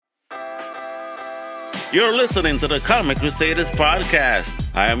You're listening to the Comic Crusaders podcast.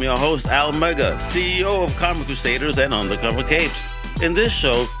 I am your host, Al Mega, CEO of Comic Crusaders and Undercover Capes. In this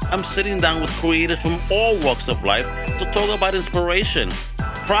show, I'm sitting down with creators from all walks of life to talk about inspiration,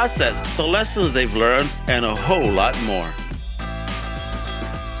 process, the lessons they've learned, and a whole lot more.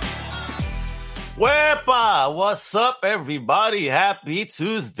 Wepa! What's up, everybody? Happy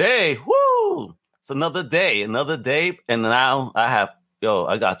Tuesday! Woo! It's another day, and now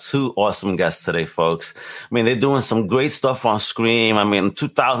I got two awesome guests today, folks. I mean, they're doing some great stuff on Scream. I mean,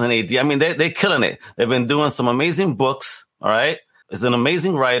 2000 AD. I mean, they're killing it. They've been doing some amazing books, all right? He's an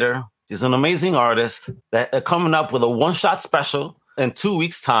amazing writer. He's an amazing artist. They're coming up with a one-shot special in 2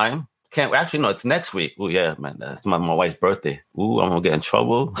 weeks' time. It's next week. Oh, yeah, man. That's my wife's birthday. Ooh, I'm going to get in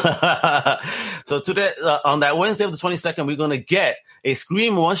trouble. So today, on that Wednesday of the 22nd, we're going to get a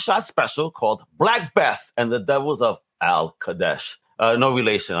Scream one-shot special called Black Beth and the Devils of Al Qadesh. No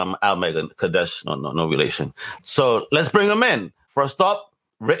relation. I'm Al Mega. Qadesh, no relation. So let's bring them in. First up,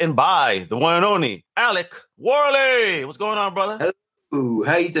 written by the one and only Alec Worley. What's going on, brother? Hello.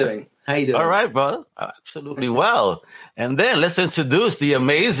 How you doing? All right, brother. Absolutely well. And then let's introduce the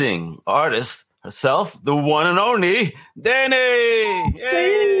amazing artist herself, the one and only Danny.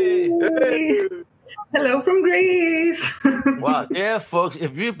 Yay! Hey. Hello from Greece. Wow. Yeah, folks,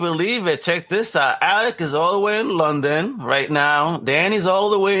 if you believe it, check this out. Alec is all the way in London right now. Danny's all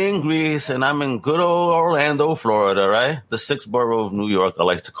the way in Greece, and I'm in good old Orlando, Florida, right? The sixth borough of New York, I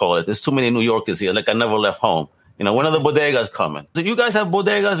like to call it. There's too many New Yorkers here. Like I never left home. You know, when are the bodegas coming? Do you guys have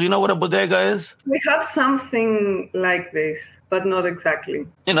bodegas? You know what a bodega is? We have something like this, but not exactly.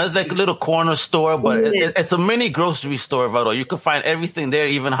 You know, it's like a little corner store, but it's a mini grocery store, Vado. You can find everything there,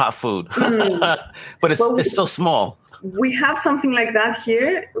 even hot food. But it's so small. We have something like that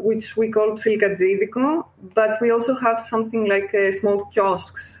here, which we call psilkadzidiko, but we also have something like small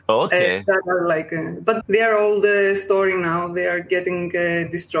kiosks. Oh, okay. That are like, but they are all the story now. They are getting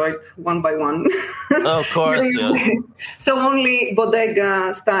destroyed one by one. Of course, yeah. So only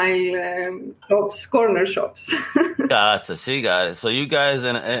bodega style shops, corner shops. Gotcha. She got it. So you guys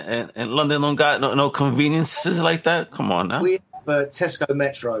in London don't got no conveniences like that? Come on now. Tesco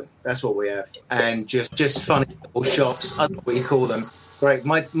Metro, that's what we have, and just funny little shops. I don't know what you call them. Great.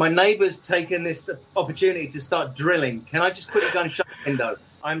 My neighbour's taken this opportunity to start drilling. Can I just quickly go and shut the window?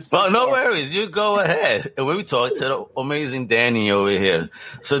 I'm so sorry. No worries. You go ahead. And we talk to the amazing Danny over here.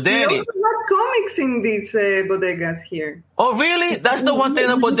 So Danny, we also have comics in these bodegas here. Oh, really? That's the one thing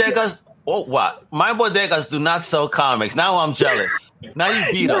the bodegas. Oh, what? My bodegas do not sell comics. Now I'm jealous. Now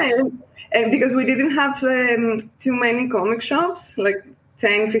you beat us. And because we didn't have too many comic shops, like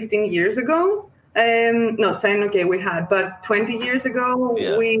 10, 15 years ago. No, 10, okay, we had. But 20 years ago,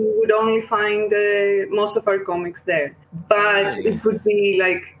 we would only find most of our comics there. But it would be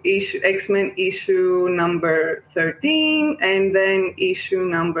like X-Men issue number 13 and then issue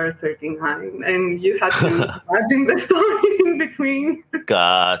number 39. And you had to imagine the story in between.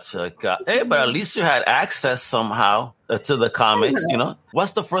 Gotcha. Hey, but at least you had access somehow to the comics, you know?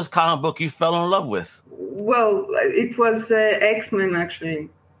 What's the first comic book you fell in love with? Well, it was X-Men, actually.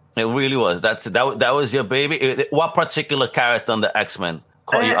 It really was. That was your baby? What particular character on the X-Men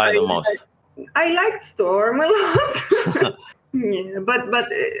caught you eye the most? I liked Storm a lot. Yeah, but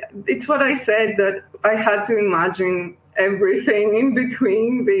it's what I said, that I had to imagine everything in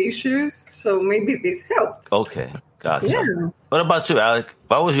between the issues, so maybe this helped. Okay, gotcha. Yeah. What about you, Alec?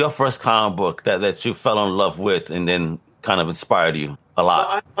 What was your first comic book that you fell in love with and then kind of inspired you a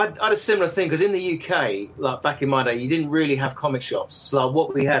lot? I had a similar thing, because in the UK, like back in my day, you didn't really have comic shops. So like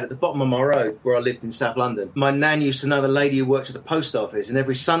what we had at the bottom of my road, where I lived in South London, my nan used to know the lady who worked at the post office, and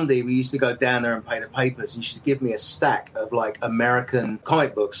every Sunday we used to go down there and pay the papers, and she'd give me a stack of like American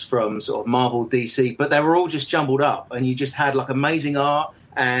comic books from sort of Marvel, DC, but they were all just jumbled up, and you just had like amazing art,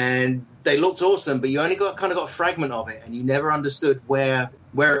 and they looked awesome, but you only got a fragment of it, and you never understood where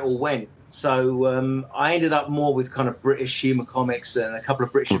it all went. So I ended up more with kind of British humour comics and a couple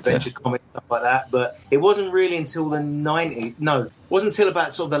of British adventure comics, stuff like that. But it wasn't really until the 90s. No, it wasn't until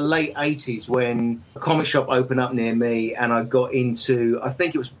about sort of the late 80s when a comic shop opened up near me, and I got into, I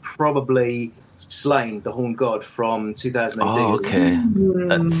think it was probably Slain, the Horned God from 2008. Oh,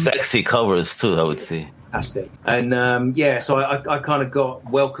 okay. Sexy covers too, I would say. Fantastic. And so I kind of got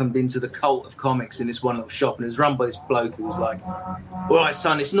welcomed into the cult of comics in this one little shop, and it was run by this bloke who was like, all right,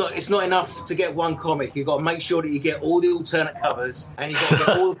 son, it's not enough to get one comic. You've got to make sure that you get all the alternate covers, and you've got to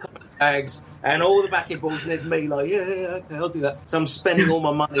get all the comic bags and all the backing boards, and there's me like, yeah, okay, I'll do that. So I'm spending all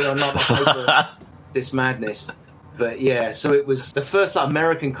my money on this madness. But yeah, so it was the first like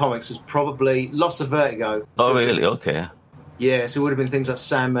American comics was probably Lost of Vertigo. Oh, really? Okay. Yeah, so it would have been things like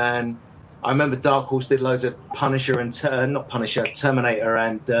Sandman, I remember Dark Horse did loads of Punisher and Terminator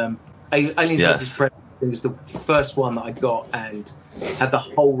and Aliens vs. Predator. It was the first one that I got and had the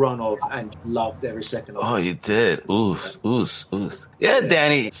whole run of and loved every second of it. Oh, you did. Oof. Yeah,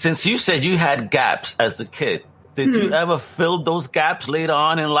 Danny, since you said you had gaps as a kid, did you ever fill those gaps later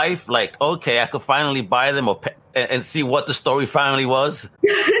on in life? Like, okay, I could finally buy them and see what the story finally was?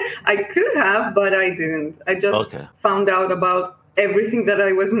 I could have, but I didn't. I just found out about everything that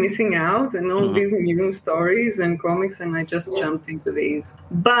I was missing out and all these new stories and comics, and I just jumped into these.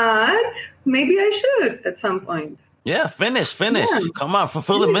 But maybe I should at some point. Yeah, finish. Yeah. Come on,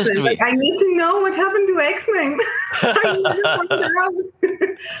 fulfill the mystery. Like, I need to know what happened to X-Men. I need to find out.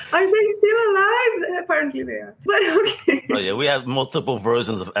 Are they still alive? Apparently they are. But okay. Oh, yeah, we have multiple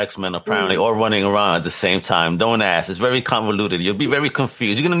versions of X-Men, apparently, all running around at the same time. Don't ask. It's very convoluted. You'll be very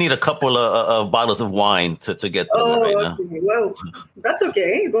confused. You're going to need a couple of bottles of wine to get through it right now. Well, that's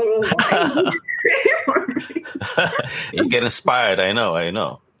okay. Wine. You get inspired. I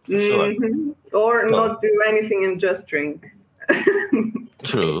know. For sure. Or not do anything and just drink.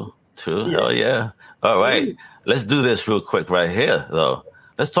 True. Hell yeah. All right. Let's do this real quick right here, though.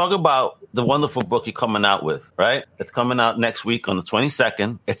 Let's talk about the wonderful book you're coming out with, right? It's coming out next week on the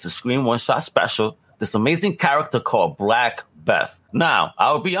 22nd. It's a Scream one-shot special. This amazing character called Black Beth. Now,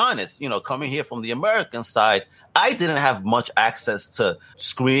 I'll be honest, coming here from the American side, I didn't have much access to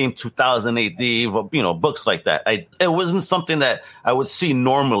Scream 2000 AD, books like that. It wasn't something that I would see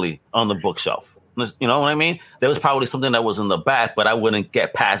normally on the bookshelf. You know what I mean? There was probably something that was in the back, but I wouldn't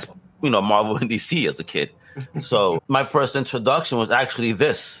get past, Marvel and DC as a kid. So my first introduction was actually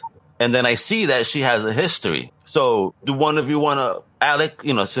this. And then I see that she has a history. So do one of you want to, Alec,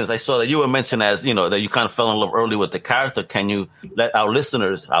 since I saw that you were mentioned as, that you kind of fell in love early with the character, can you let our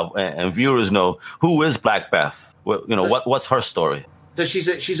listeners and viewers know who is Black Beth? What's her story? So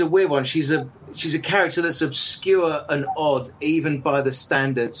she's a weird one. She's a character that's obscure and odd, even by the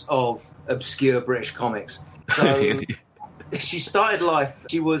standards of obscure British comics. So she started life.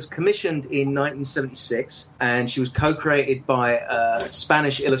 She was commissioned in 1976, and she was co-created by a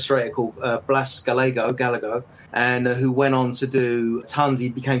Spanish illustrator called Blas Gallego, and who went on to do tons. He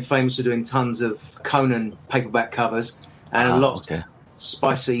became famous for doing tons of Conan paperback covers and lots of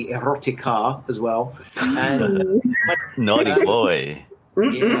spicy erotica as well. And naughty boy.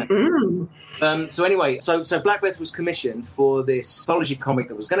 Yeah. So anyway, so Black Beth was commissioned for this anthology comic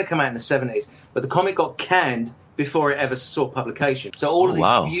that was going to come out in the 70s, but the comic got canned before it ever saw publication. So all of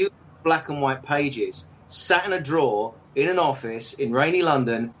these beautiful black and white pages sat in a drawer in an office in rainy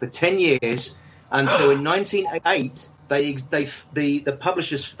London for 10 years until in 1988 the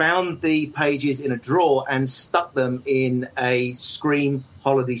publishers found the pages in a drawer and stuck them in a Scream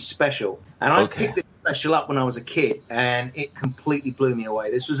holiday special. And I picked this special up when I was a kid, and it completely blew me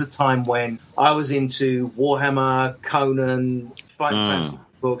away. This was a time when I was into Warhammer, Conan, Fighting Fantasy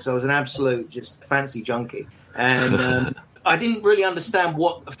books. I was an absolute just fancy junkie. And I didn't really understand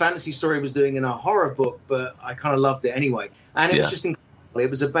what a fantasy story was doing in a horror book, but I kind of loved it anyway. And it was just incredible. It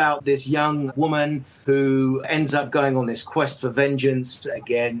was about this young woman who ends up going on this quest for vengeance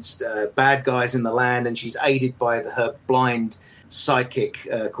against bad guys in the land, and she's aided by her blind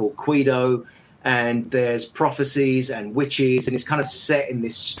sidekick called Guido. And there's prophecies and witches, and it's kind of set in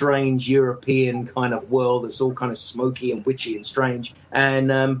this strange European kind of world that's all kind of smoky and witchy and strange.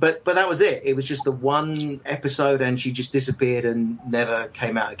 And but that was it. It was just the one episode, and she just disappeared and never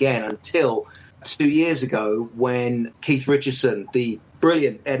came out again until 2 years ago when Keith Richardson, the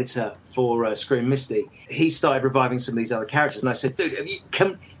brilliant editor for Scream Misty, he started reviving some of these other characters. And I said, dude,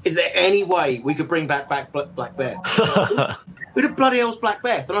 is there any way we could bring back Black Beth? Who the bloody hell's Black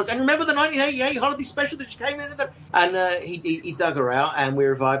Beth? And remember the 1988 holiday special that she came in? And he dug her out, and we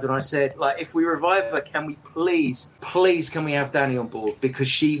revived her. And I said, if we revive her, can we please, can we have Danny on board? Because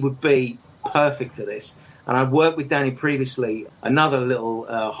she would be perfect for this. And I've worked with Danny previously, another little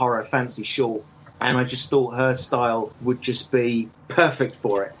horror fantasy short, and I just thought her style would just be perfect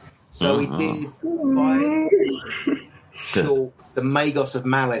for it. So we did short, The Magos of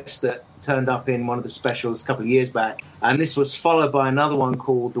Malice, that turned up in one of the specials a couple of years back. And this was followed by another one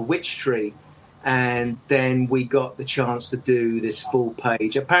called The Witch Tree. And then we got the chance to do this full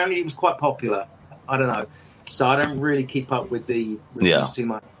page. Apparently it was quite popular. I don't know. So I don't really keep up with the reviews too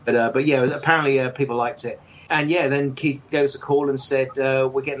much. But yeah, apparently people liked it. And yeah, then Keith gave us a call and said,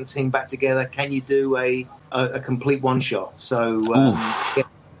 we're getting the team back together. Can you do a complete one-shot? So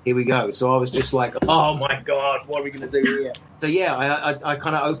here we go. So I was just like, oh my God, what are we going to do here? So yeah, I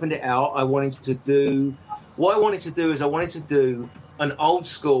kind of opened it out. I wanted to do an old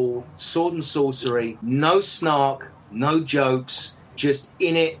school sword and sorcery, no snark, no jokes, just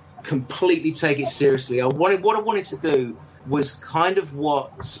in it completely take it seriously. What I wanted to do was kind of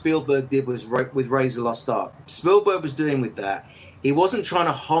what Spielberg did with Raiders of the Lost Ark. Spielberg was doing with that. He wasn't trying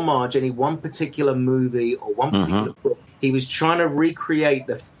to homage any one particular movie or one particular book. He was trying to recreate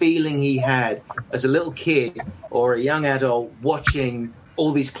the feeling he had as a little kid or a young adult watching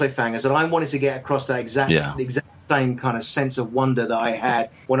all these cliffhangers. And I wanted to get across that exact same kind of sense of wonder that I had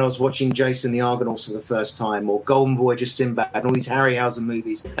when I was watching Jason the Argonauts for the first time, or Golden Voyage of Sinbad, and all these Harryhausen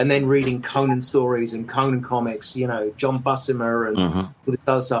movies, and then reading Conan stories and Conan comics, you know, John Buscema and all this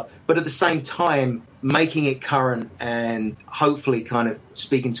other stuff. But at the same time, making it current and hopefully kind of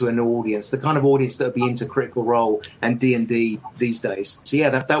speaking to an audience, the kind of audience that would be into Critical Role and D&D these days. So yeah,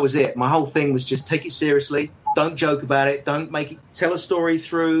 that was it. My whole thing was just take it seriously. Don't joke about it. Don't make it. Tell a story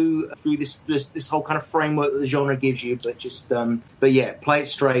through this whole kind of framework that the genre gives you. But just, but yeah, play it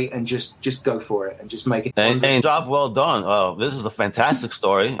straight and just go for it and just make it. And job well done. This is a fantastic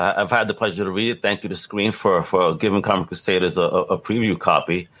story. I've had the pleasure to read it. Thank you to Screen for giving Comic Crusaders a preview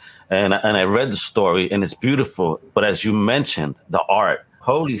copy. And I read the story, and it's beautiful. But as you mentioned, the art,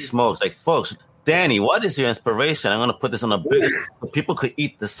 holy smokes! Like, folks, Danny, what is your inspiration? I'm going to put this on a big so people could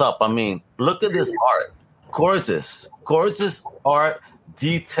eat this up. I mean, look at this art. Gorgeous art,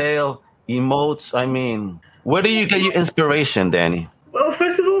 detail, emotes. I mean, where do you get your inspiration, Danny? Well,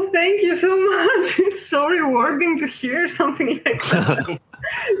 first of all, thank you so much. It's so rewarding to hear something like that.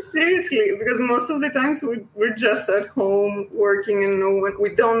 Seriously, because most of the times we're just at home working and we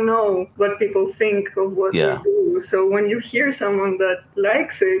don't know what people think of what we do. So when you hear someone that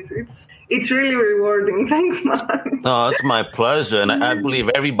likes it, it's really rewarding. Thanks, man. No, it's my pleasure. And I believe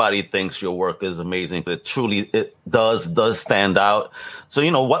everybody thinks your work is amazing. But truly, it does stand out. So, you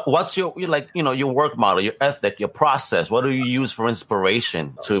know, what's your work model, your ethic, your process? What do you use for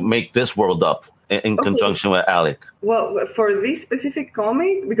inspiration to make this world up in conjunction with Alec? Well, for this specific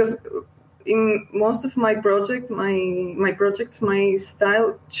comic, because in most of my projects, my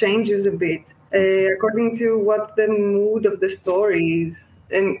style changes a bit according to what the mood of the story is.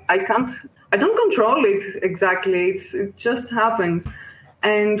 And I don't control it exactly. It just happens.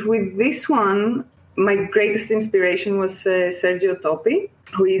 And with this one, my greatest inspiration was Sergio Toppi,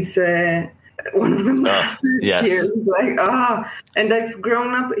 who is one of the masters here. It's like, and I've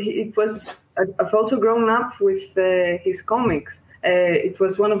grown up. I've also grown up with his comics. It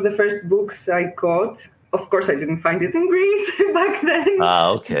was one of the first books I got. Of course, I didn't find it in Greece back then.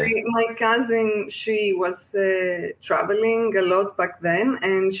 Okay. My cousin, she was traveling a lot back then,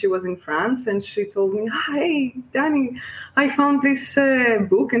 and she was in France, and she told me, "Hey, Danny, I found this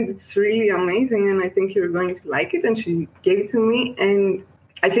book, and it's really amazing, and I think you're going to like it." And she gave it to me, and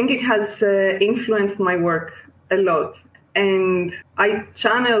I think it has influenced my work a lot. And I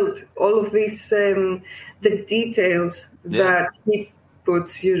channeled all of these, the details that he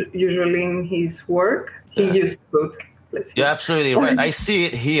puts usually in his work. He used to put. You're absolutely right. I see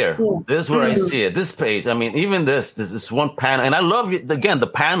it here. Yeah. This is where I see it. This page. I mean, even this one panel. And I love it, again, the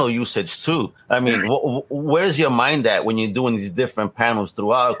panel usage too. I mean, where's your mind at when you're doing these different panels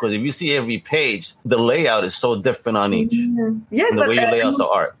throughout? Because if you see every page, the layout is so different on each. Yes, and the way you lay out the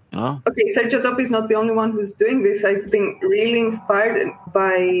art. You know? Okay, Sergio Toppi is not the only one who's doing this. I've been really inspired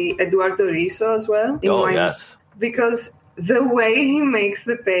by Eduardo Risso as well. Yes. Because the way he makes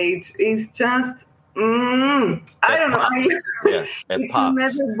the page is just... I don't know. It's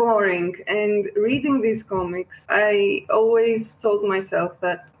never boring. And reading these comics, I always told myself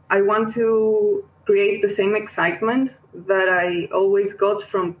that I want to create the same excitement that I always got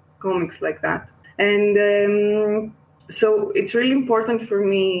from comics like that. And so it's really important for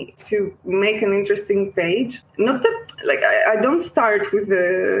me to make an interesting page. Not that, like, I don't start with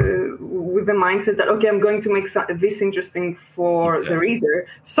the mindset that, okay, I'm going to make this interesting for the reader.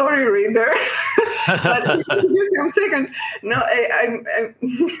 Sorry, reader. But you come second. No, I'm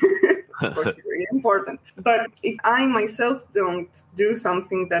of course, it's really important. But if I myself don't do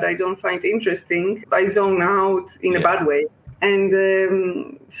something that I don't find interesting, I zone out in a bad way.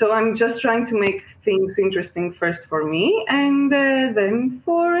 And so I'm just trying to make things interesting first for me and then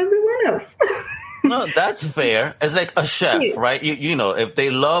for everyone else. No, that's fair. It's like a chef, right? You know, if they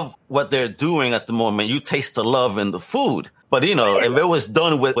love what they're doing at the moment, you taste the love in the food. But, you know, if it was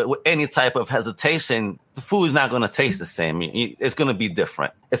done with any type of hesitation, the food's not going to taste the same. It's going to be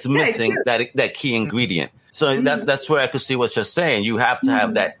different. It's missing that key ingredient. So that's where I could see what you're saying. You have to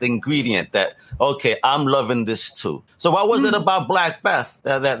have that ingredient that, okay, I'm loving this too. So what was it about Black Beth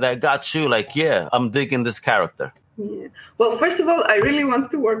that got you like, yeah, I'm digging this character? Yeah. Well, first of all, I really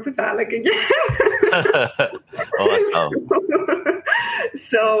want to work with Alec again. Awesome.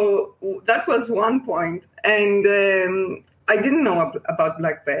 So that was one point. And I didn't know about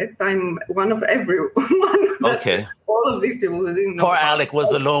Black Beth. I'm one of everyone. Okay. All of these people who didn't know. Poor Alec was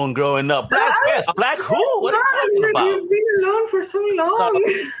alone growing up. Black Beth? Black who? What are you talking about? You've been alone for so long.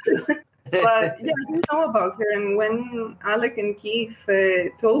 But yeah, I didn't know about her. And when Alec and Keith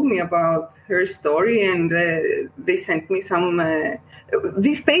told me about her story, and they sent me some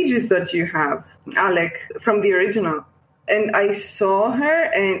these pages that you have, Alec, from the original. And I saw her,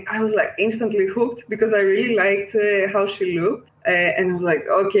 and I was like instantly hooked because I really liked how she looked. And I was like,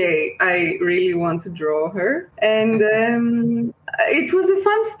 okay, I really want to draw her. And it was a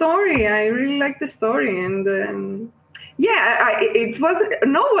fun story. I really liked the story. And it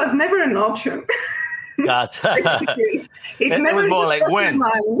was never an option. Gotcha. It never was more like when?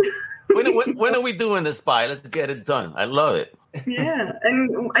 When are we doing this by? Let's get it done. I love it. Yeah,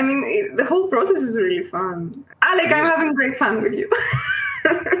 and I mean, the whole process is really fun. Alec, I'm having great fun with you.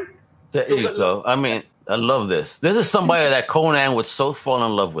 There you go. I mean, I love this. This is somebody that Conan would so fall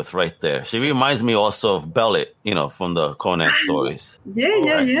in love with right there. She reminds me also of Belit, from the Conan stories.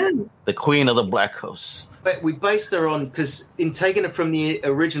 Yeah. The Queen of the Black Coast. But we based her on, because in taking it from the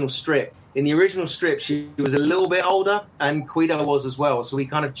original strip, in the original strip, she was a little bit older, and Guido was as well. So we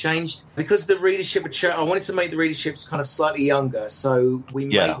kind of changed. Because the readership, I wanted to make the readerships kind of slightly younger. So we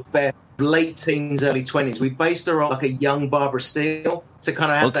made Beth late teens, early 20s. We based her on like a young Barbara Steele to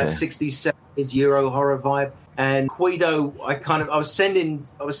kind of have that 60s, 70s Euro horror vibe. And Guido, I was sending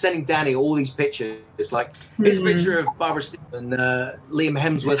Danny all these pictures. It's like, here's a picture of Barbara Steele, and Liam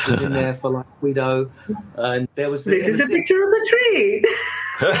Hemsworth was in there for like Guido. And there was this is a picture of a tree.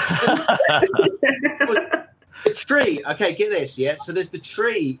 The tree. Okay, get this. Yeah, so there's the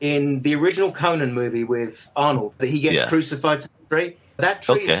tree in the original Conan movie with Arnold that he gets crucified to the tree. That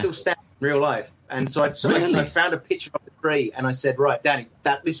tree is still standing in real life. And so I found a picture of the tree, and I said, right, Danny,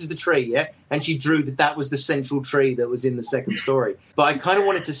 this is the tree, yeah? And she drew that was the central tree that was in the second story. But I kind of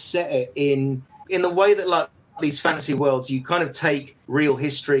wanted to set it in the way that, like, these fantasy worlds, you kind of take real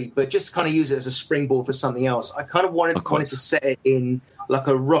history, but just kind of use it as a springboard for something else. I kind of wanted to set it in like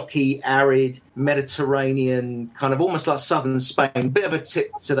a rocky, arid, Mediterranean, kind of almost like southern Spain, bit of a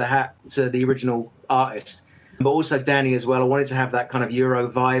tip to the hat to the original artist. But also Danny as well. I wanted to have that kind of Euro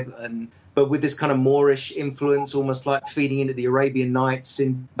vibe, but with this kind of Moorish influence, almost like feeding into the Arabian Nights,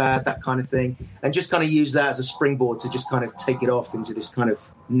 Sinbad, that kind of thing, and just kind of use that as a springboard to just kind of take it off into this kind of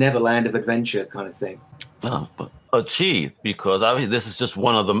Neverland of adventure kind of thing. Oh, but achieved, because obviously this is just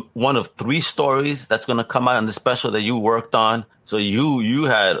one of 3 stories that's going to come out in the special that you worked on. So you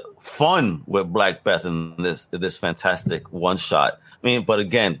had fun with Black Beth in this fantastic one shot. I mean, but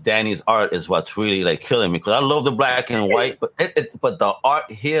again, Danny's art is what's really like killing me, because I love the black and white, but but the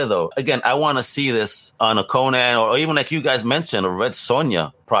art here though, again, I want to see this on a Conan or even like you guys mentioned, a Red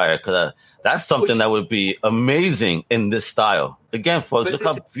Sonja prior, because that's something that would be amazing in this style. Again, folks, look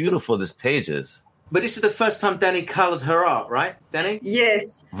how beautiful this page is. But this is the first time Danny colored her art, right, Danny?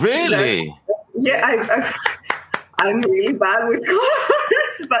 Yes. Really? Yeah, I'm really bad with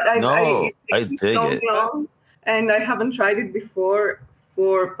colors, but I dig it. Long, and I haven't tried it before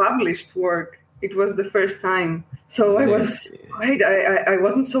for published work. It was the first time. So I was I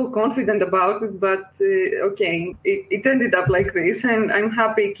wasn't so confident about it, but it ended up like this, and I'm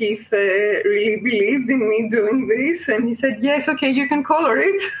happy Keith really believed in me doing this, and he said, yes, okay, you can color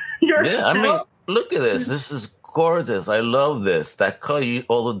it yourself. Yeah, I mean, look at this. This is gorgeous. I love this. That color,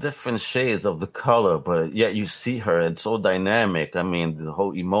 all the different shades of the color, but yet you see her. It's so dynamic. I mean, the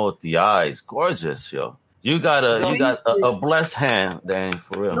whole emote, the eyes, gorgeous, yo. You got a blessed hand, Danny,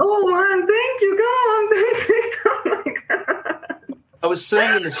 for real. Oh man, thank you. Don't say stuff like that. I was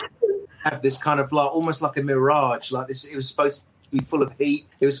saying in this have this kind of like almost like a mirage, like this. It was supposed to be full of heat.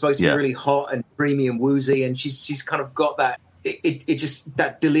 It was supposed to be really hot and creamy and woozy, and she's kind of got that. It just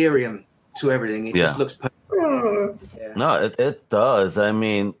that delirium to everything. It just looks perfect. Yeah. No, it does. I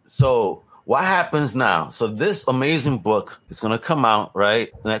mean, so what happens now? So this amazing book is going to come out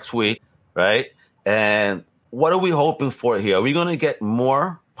next week, right? And what are we hoping for here? Are we going to get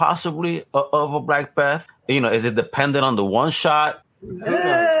more, possibly, of a Black Beth? Is it dependent on the one shot? Who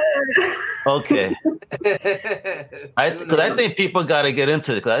knows? Okay. Because I think people got to get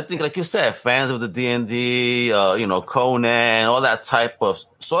into it. Because I think, like you said, fans of the D&D, Conan, all that type of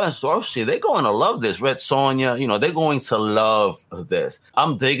sword and sorcery, they're going to love this. Red Sonja, they're going to love this.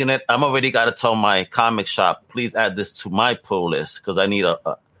 I'm digging it. I'm already got to tell my comic shop, please add this to my pull list, because I need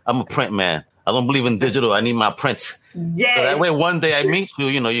I'm a print man. I don't believe in digital. I need my print. Yes. So that way, one day I meet you,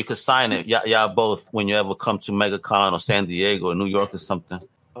 you could sign it. Yeah, both when you ever come to MegaCon or San Diego or New York or something.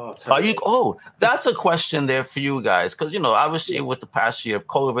 Oh, totally. That's a question there for you guys. Because, obviously with the past year of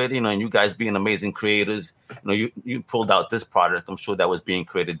COVID, and you guys being amazing creators, you pulled out this product. I'm sure that was being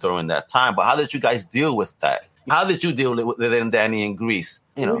created during that time. But how did you guys deal with that? How did you deal with it in Danny and Greece?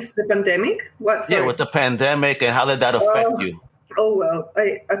 With the pandemic? What? Sorry. Yeah, with the pandemic. And how did that affect you? Oh, well,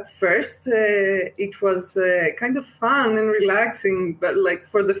 at first it was kind of fun and relaxing. But like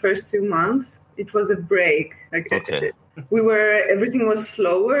for the first 2 months, it was a break. Okay. Everything was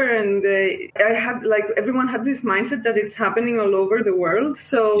slower, and everyone had this mindset that it's happening all over the world.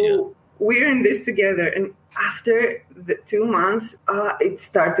 So we're in this together. And after the 2 months,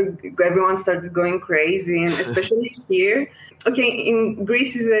 everyone started going crazy, and especially here. Okay, in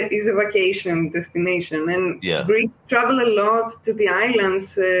Greece is a vacation destination, and Greeks travel a lot to the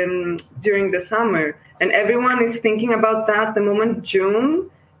islands during the summer, and everyone is thinking about that the moment June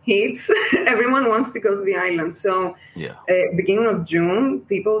hits. Everyone wants to go to the island. So beginning of June,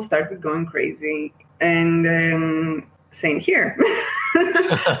 people started going crazy. And same here.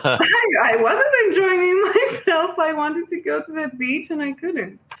 I wasn't enjoying it myself. I wanted to go to the beach and I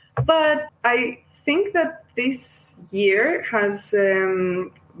couldn't. But I think that this year has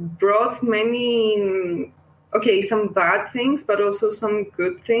brought some bad things, but also some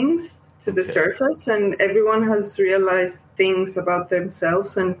good things to the surface, and everyone has realized things about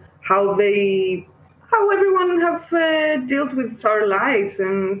themselves and how everyone have dealt with our lives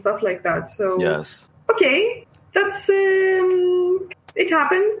and stuff like that. So that's it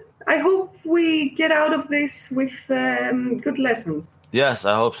happened. I hope we get out of this with good lessons. Yes,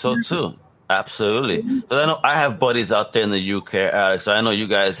 I hope so too. Absolutely. But I know I have buddies out there in the UK, Alex. I know you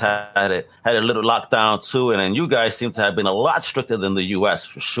guys had a little lockdown too, and then you guys seem to have been a lot stricter than the US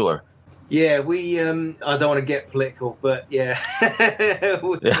for sure. Yeah, we. I don't want to get political, but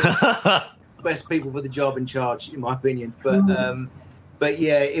best people for the job in charge, in my opinion. But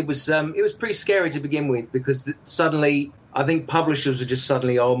it was pretty scary to begin with, because suddenly I think publishers were just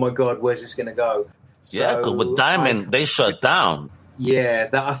suddenly, oh my God, where's this going to go? Because with Diamond, they shut down. Yeah,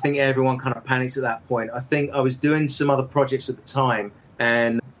 I think everyone kind of panicked at that point. I think I was doing some other projects at the time,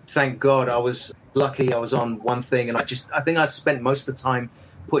 and thank God I was lucky. I was on one thing, and I think I spent most of the time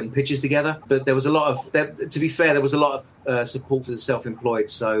putting pictures together. But there was a lot of, to be fair, there was a lot of support for the self-employed,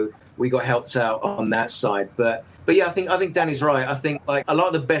 so we got helped out on that side. But yeah, I think Danny's right. I think like a lot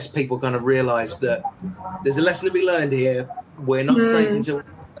of the best people kind of realised that there's a lesson to be learned here. We're not safe until we're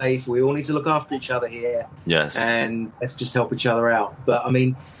safe. We all need to look after each other here. Yes, and let's just help each other out. But I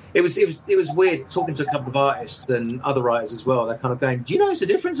mean, it was weird talking to a couple of artists and other writers as well. They're kind of going, "Do you notice a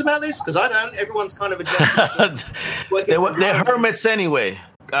difference about this? Because I don't." Everyone's kind of adjusting. They're hermits anyway.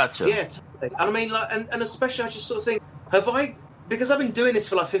 Gotcha. Yeah, totally. And I mean, like, and especially I just sort of think, because I've been doing this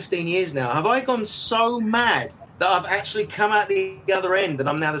for like 15 years now, have I gone so mad that I've actually come out the other end and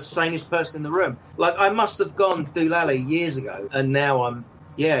I'm now the sanest person in the room? Like, I must have gone doolally years ago, and now I'm,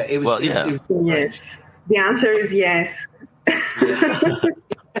 it was... Yes. The answer is yes.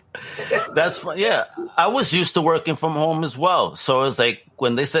 That's fun. Yeah, I was used to working from home as well. So it's like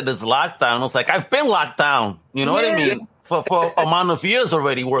when they said it's lockdown, I was like, I've been locked down. You know what I mean? For amount of years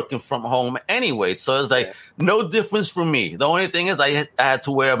already working from home anyway. So it's like no difference for me. The only thing is I had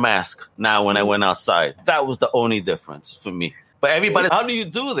to wear a mask now when I went outside. That was the only difference for me. But everybody, how do you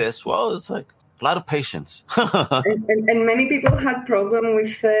do this? Well, it's like a lot of patience. and many people had problem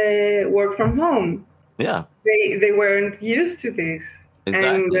with work from home. Yeah. They weren't used to this.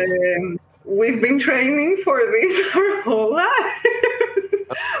 Exactly. And we've been training for this our whole life.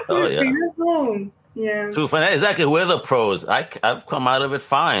 We've been at home. Yeah. True. Exactly. We're the pros. I've come out of it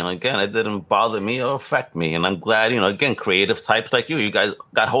fine. Again, it didn't bother me or affect me. And I'm glad, again, creative types like you guys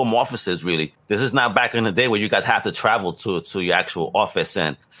got home offices, really. This is not back in the day where you guys have to travel to your actual office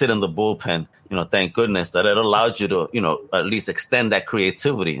and sit in the bullpen. Thank goodness that it allowed you to, at least extend that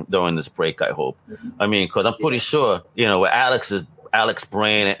creativity during this break, I hope. I mean, because I'm pretty sure, with Alex's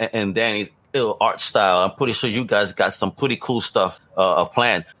brain and Danny's art style, I'm pretty sure you guys got some pretty cool stuff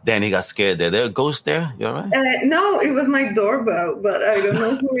planned. Danny got scared there. There a ghost there? You all right? No, it was my doorbell, but I don't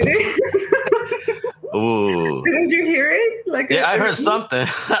know who it is. Ooh. Didn't you hear it? I heard something.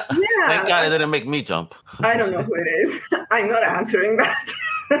 Yeah. Thank God it didn't make me jump. I don't know who it is. I'm not answering that.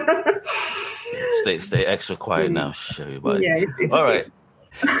 Stay extra quiet now. Shh, everybody. Yeah, it's all right.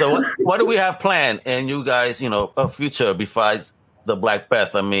 So what do we have planned? And you guys, a future besides the Black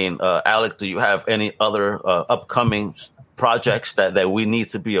Beth? I mean, Alec, do you have any other upcoming projects that we need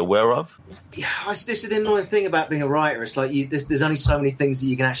to be aware of? Yeah, this is the annoying thing about being a writer. It's like there's only so many things that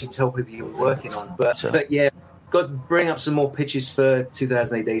you can actually tell people you're working on. But yeah, got to bring up some more pitches for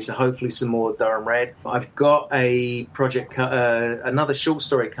 2000 AD, so hopefully some more Durham Red. I've got a project, another short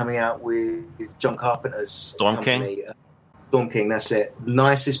story coming out with John Carpenter's Storm company. King? Storm King, that's it.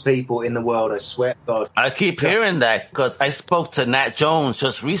 Nicest people in the world, I swear to God. I keep hearing that because I spoke to Nat Jones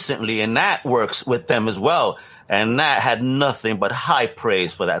just recently, and Nat works with them as well. And Nat had nothing but high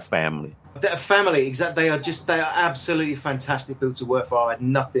praise for that family. That family, exactly. They are absolutely fantastic people to work for. I had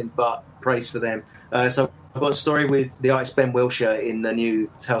nothing but praise for them. So I've got a story with the artist Ben Wilshire in the new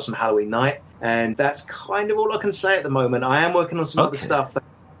Tales from Halloween Night, and that's kind of all I can say at the moment. I am working on some other stuff,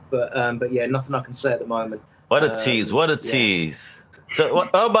 but yeah, nothing I can say at the moment. What a tease! What a tease! So, what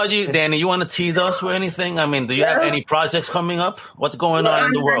about you, Danny? You want to tease us with anything? I mean, do you have any projects coming up? What's going on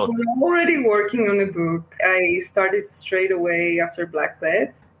in the world? I'm already working on a book. I started straight away after Black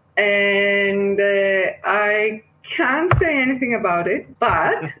Death, and I can't say anything about it,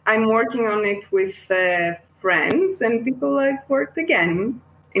 but I'm working on it with friends and people I've worked again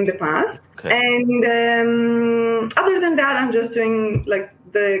in the past. Okay. And other than that, I'm just doing like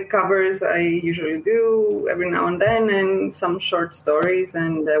the covers I usually do every now and then, and some short stories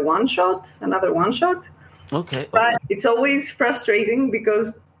and another one shot. Okay. But it's always frustrating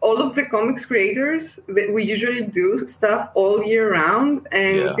because all of the comics creators, we usually do stuff all year round,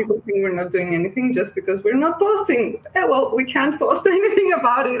 and people think we're not doing anything just because we're not posting. Well, we can't post anything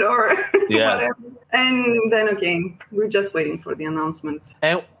about it or whatever. And then again, we're just waiting for the announcements.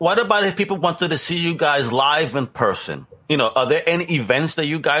 And what about if people wanted to see you guys live in person? You know, are there any events that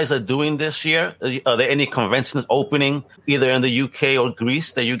you guys are doing this year? Are there any conventions opening either in the UK or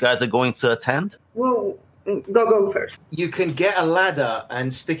Greece that you guys are going to attend? Well, go first. You can get a ladder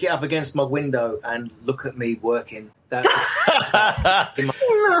and stick it up against my window and look at me working. That's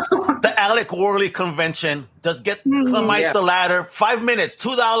the Alec Worley convention. Just climb the ladder. 5 minutes.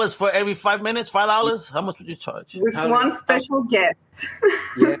 $2 for every 5 minutes. $5. How much would you charge? With one special guest.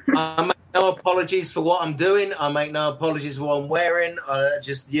 I make no apologies for what I'm doing. I make no apologies for what I'm wearing.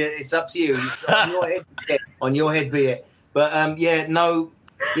 It's up to you. It's on your head be it. But I've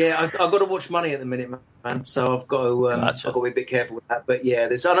got to watch money at the minute, man. So I've got to be a bit careful with that. But yeah,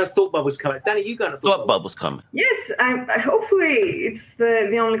 I know Thought Bubble's coming. Danny, you going to Thought Bubble's coming? Yes, I hopefully it's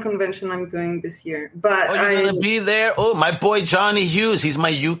the only convention I'm doing this year. But you're going to be there? Oh, my boy Johnny Hughes. He's my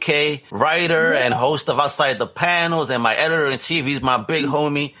UK writer and host of Outside the Panels, and my editor-in-chief. He's my big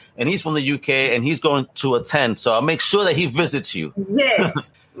homie, and he's from the UK, and he's going to attend. So I'll make sure that he visits you. Yes.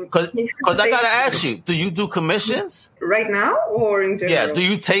 Because I got to ask you, do you do commissions? Right now or in general? Yeah, do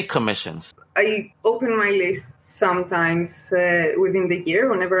you take commissions? I open my list sometimes within the year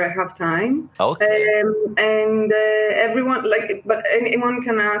whenever I have time. Okay. And anyone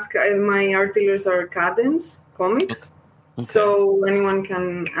can ask. My art dealers are Cadence Comics. Okay. So anyone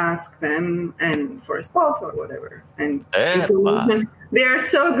can ask them and for a spot or whatever. And they are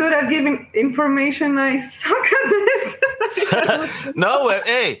so good at giving information. I suck at this. No,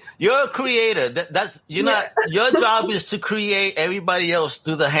 hey, you're a creator. Your job is to create. Everybody else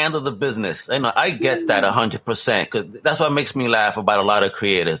do the handle the business. I get that 100%. Because that's what makes me laugh about a lot of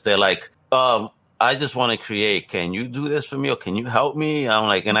creators. They're like, I just want to create. Can you do this for me or can you help me? I'm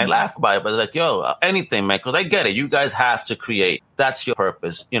like, and I laugh about it, but it's like, anything, man, because I get it. You guys have to create. That's your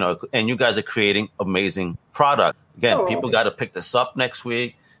purpose, and you guys are creating amazing product. Again, people got to pick this up next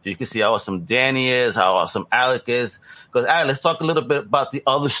week. So you can see how awesome Danny is, how awesome Alec is. Because, Alec, let's talk a little bit about the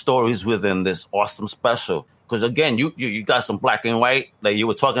other stories within this awesome special. Because, again, you got some black and white. Like you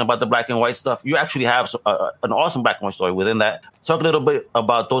were talking about the black and white stuff. You actually have an awesome black and white story within that. Talk a little bit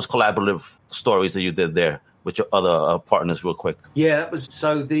about those collaborative stories that you did there with your other partners real quick. Yeah, that was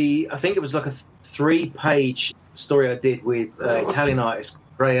I think it was like a 3-page story I did with Italian artist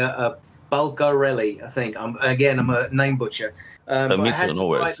Andrea Bulgarelli, I think. I'm a name butcher. Me too, no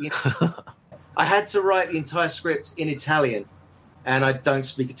worries. I had to write the entire script in Italian, and I don't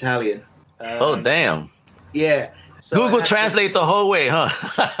speak Italian. Damn. Yeah. So Google Translate the whole way, huh?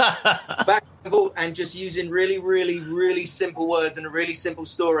 Back and just using really, really, really simple words and a really simple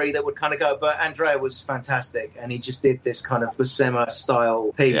story that would kind of go. But Andrea was fantastic, and he just did this kind of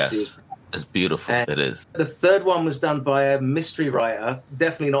Buscema-style piece. Yes. It's beautiful. And it is. The third one was done by a mystery writer,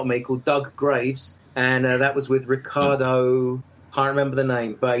 definitely not me, called Doug Graves, and that was with Ricardo. Can't remember the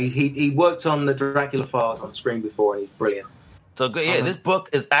name, but he worked on the Dracula Files on screen before, and he's brilliant. So this book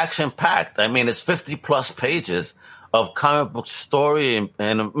is action packed. I mean, it's 50+ pages of comic book story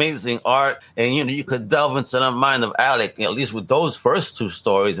and amazing art, and you could delve into the mind of Alec, at least with those first 2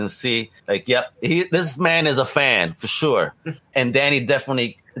 stories, and see this man is a fan for sure. And Danny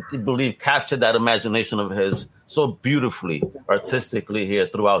definitely captured that imagination of his so beautifully, artistically here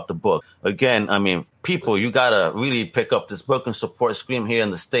throughout the book. Again, I mean, people, you gotta really pick up this book and support Scream here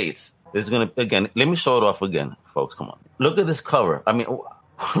in the States. It's gonna, again, let me show it off again, folks. Come on, look at this cover. I mean,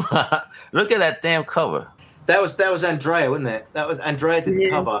 look at that damn cover. That was Andrea, wasn't it? That was Andrea did the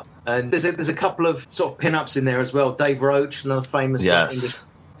cover, and there's a couple of sort of pin-ups in there as well. Dave Roach, another famous English.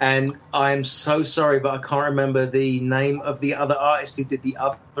 And I'm so sorry, but I can't remember the name of the other artist who did the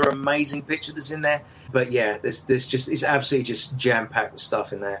other amazing picture that's in there. But yeah, there's just, it's absolutely just jam-packed with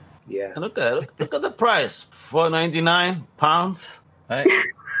stuff in there. Yeah. And look at the price, £4.99, right?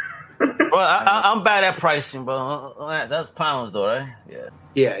 Well, I'm bad at pricing, but that's pounds though, right?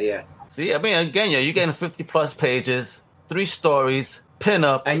 Yeah. Yeah. See, I mean, again, you're getting 50+ pages, 3 stories,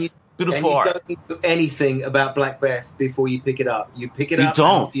 pin-ups. And you Beautiful don't know anything about Black Beth before you pick it up. You pick it up. You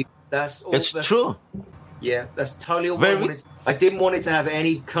don't. That's all. It's true. Yeah, that's totally all I wanted. I didn't want it to have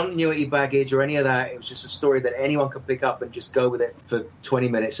any continuity baggage or any of that. It was just a story that anyone could pick up and just go with it for 20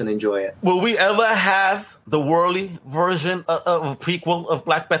 minutes and enjoy it. Will we ever have the Worley version of a prequel of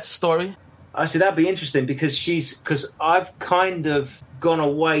Black Beth's story? I see, that'd be interesting because I've kind of gone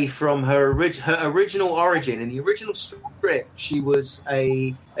away from her original origin. In the original script, she was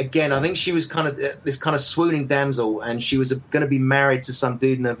I think she was kind of this kind of swooning damsel, and she was going to be married to some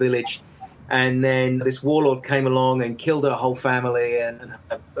dude in her village, and then this warlord came along and killed her whole family and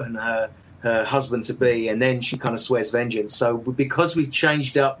her husband to be, and then she kind of swears vengeance. So because we've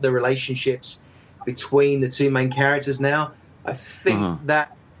changed up the relationships between the two main characters now, I think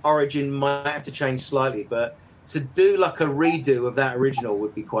that origin might have to change slightly, but to do like a redo of that original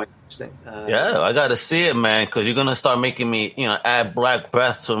would be quite interesting. I got to see it, man, because you're going to start making me, add Black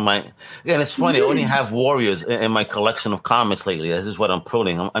Beth to my... Again, it's funny, I only have Warriors in my collection of comics lately. This is what I'm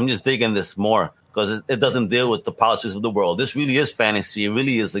pruning. I'm just digging this more because it doesn't deal with the politics of the world. This really is fantasy. It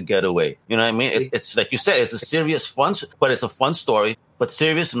really is a getaway. You know what I mean? It's like you said, it's a serious fun, but it's a fun story. But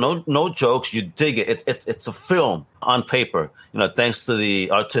serious, no jokes. You dig it. It's a film on paper. Thanks to the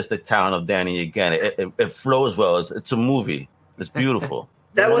artistic talent of Danny again. It flows well. It's a movie. It's beautiful.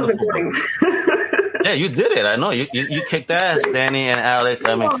 That was the point. Yeah, you did it. I know. You kicked ass, Danny and Alec.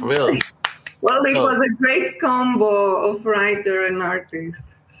 I mean, for real. Well, it was a great combo of writer and artist.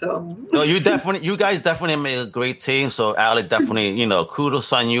 So no, you guys definitely made a great team. So Alec, definitely,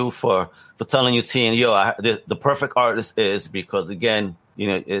 kudos on you for telling your team, the perfect artist is, because again,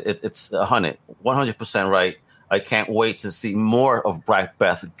 it's 100% right. I can't wait to see more of Black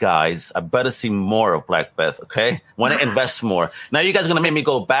Beth, guys. I better see more of Black Beth, okay? Want to invest more. Now you guys are going to make me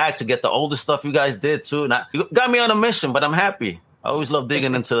go back to get the older stuff you guys did too. Now, you got me on a mission, but I'm happy. I always love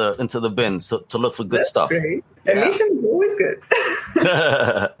digging into the bins to look for good stuff. Great. A mission is always good.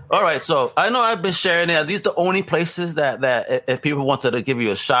 All right, so I know I've been sharing it. Are these the only places that if people wanted to give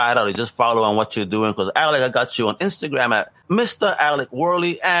you a shout out or just follow on what you're doing? Because Alec, I got you on Instagram at Mr. Alec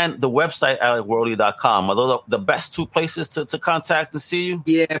Worley and the website alecworley.com. Are those the best 2 places to contact and see you?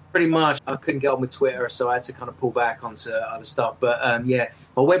 Yeah, pretty much. I couldn't get on with Twitter, so I had to kind of pull back onto other stuff. But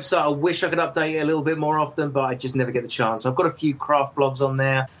my website, I wish I could update it a little bit more often, but I just never get the chance. I've got a few craft blogs on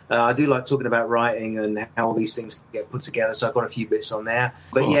there. I do like talking about writing and how all these things get put together, so I've got a few bits on there.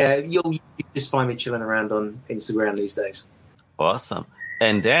 But yeah, you'll just find me chilling around on Instagram these days. Awesome.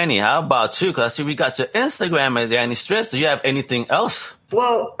 And Danny, how about you? Because I see we got your Instagram at Danny Stress. Do you have anything else?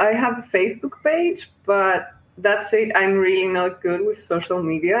 Well, I have a Facebook page, but that's it. I'm really not good with social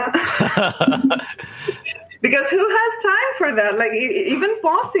media. Because who has time for that? Like, even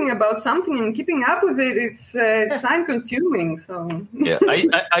posting about something and keeping up with it, it's time consuming. So yeah,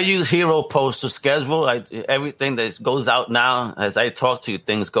 I use Hero Post to schedule. Everything that goes out now, as I talk to you,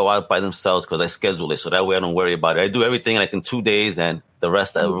 things go out by themselves because I schedule it. So that way I don't worry about it. I do everything like in 2 days, and the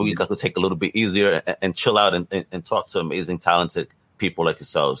rest of the week I could take a little bit easier and chill out and talk to amazing, talented people like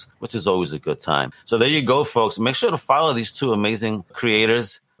yourselves, which is always a good time. So there you go, folks. Make sure to follow these 2 amazing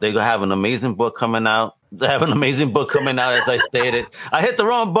creators. They're going to have an amazing book coming out. They have an amazing book coming out, as I stated. I hit the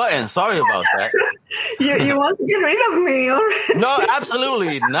wrong button. Sorry about that. You want to get rid of me already? No,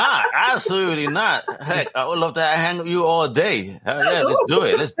 absolutely not. Absolutely not. Heck, I would love to hang with you all day. Hell yeah, let's do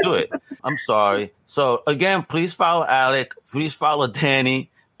it. Let's do it. I'm sorry. So, again, please follow Alec. Please follow Danny.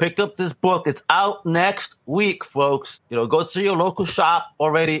 Pick up this book. It's out next week, folks. Go to your local shop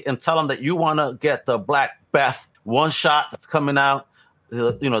already and tell them that you want to get the Black Beth one-shot that's coming out.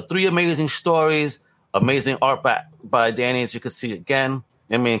 3 amazing stories. Amazing art by Danny, as you can see again.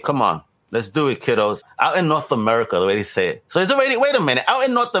 I mean, come on. Let's do it, kiddos. Out in North America, the way they say it. So it's already, wait a minute. Out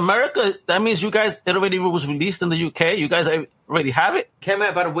in North America, that means you guys, it already was released in the UK? You guys already have it? Came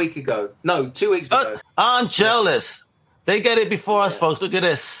out about a week ago. No, 2 weeks ago. I'm jealous. They get it before us, folks. Look at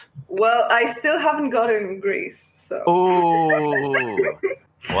this. Well, I still haven't got it in Greece, so. Ooh.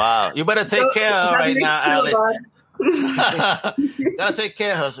 Wow. You better take care of her right now, Alex. Gotta take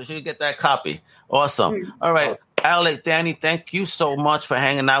care of her so she can get that copy. Awesome. All right. Alex, Danny, thank you so much for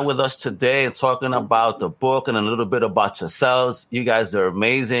hanging out with us today and talking about the book and a little bit about yourselves. You guys are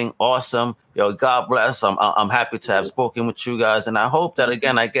amazing, awesome. Yo, God bless. I'm happy to have spoken with you guys, and I hope that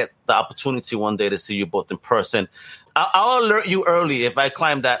again I get the opportunity one day to see you both in person. I'll alert you early if I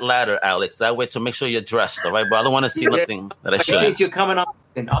climb that ladder, Alex. That way to make sure you're dressed, all right? But I don't want to see nothing that I shouldn't. If you're coming up,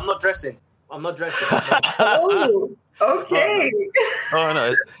 I'm not dressing. Oh, okay. Oh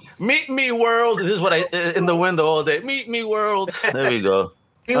no. Meet me, world. This is what I in the window all day. Meet me, world. There we go.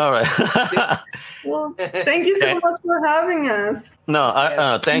 All right. Well, thank you so much for having us.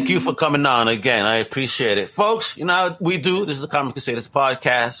 No, thank you for coming on again. I appreciate it. Folks, you know how we do. This is the Comic Crusaders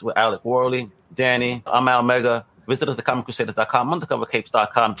podcast with Alec Worley, Danny. I'm Al Mega. Visit us at ComicCrusaders.com,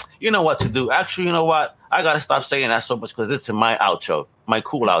 UndercoverCapes.com. You know what to do. Actually, you know what? I got to stop saying that so much because it's in my outro, my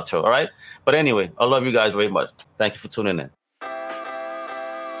cool outro, all right? But anyway, I love you guys very much. Thank you for tuning in.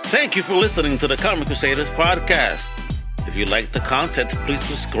 Thank you for listening to the Comic Crusaders podcast. If you like the content, please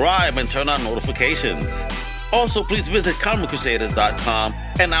subscribe and turn on notifications. Also, please visit ComicCrusaders.com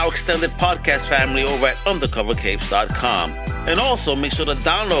and our extended podcast family over at UndercoverCapes.com. And also, make sure to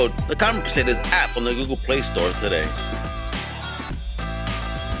download the Comic Crusaders app on the Google Play Store today.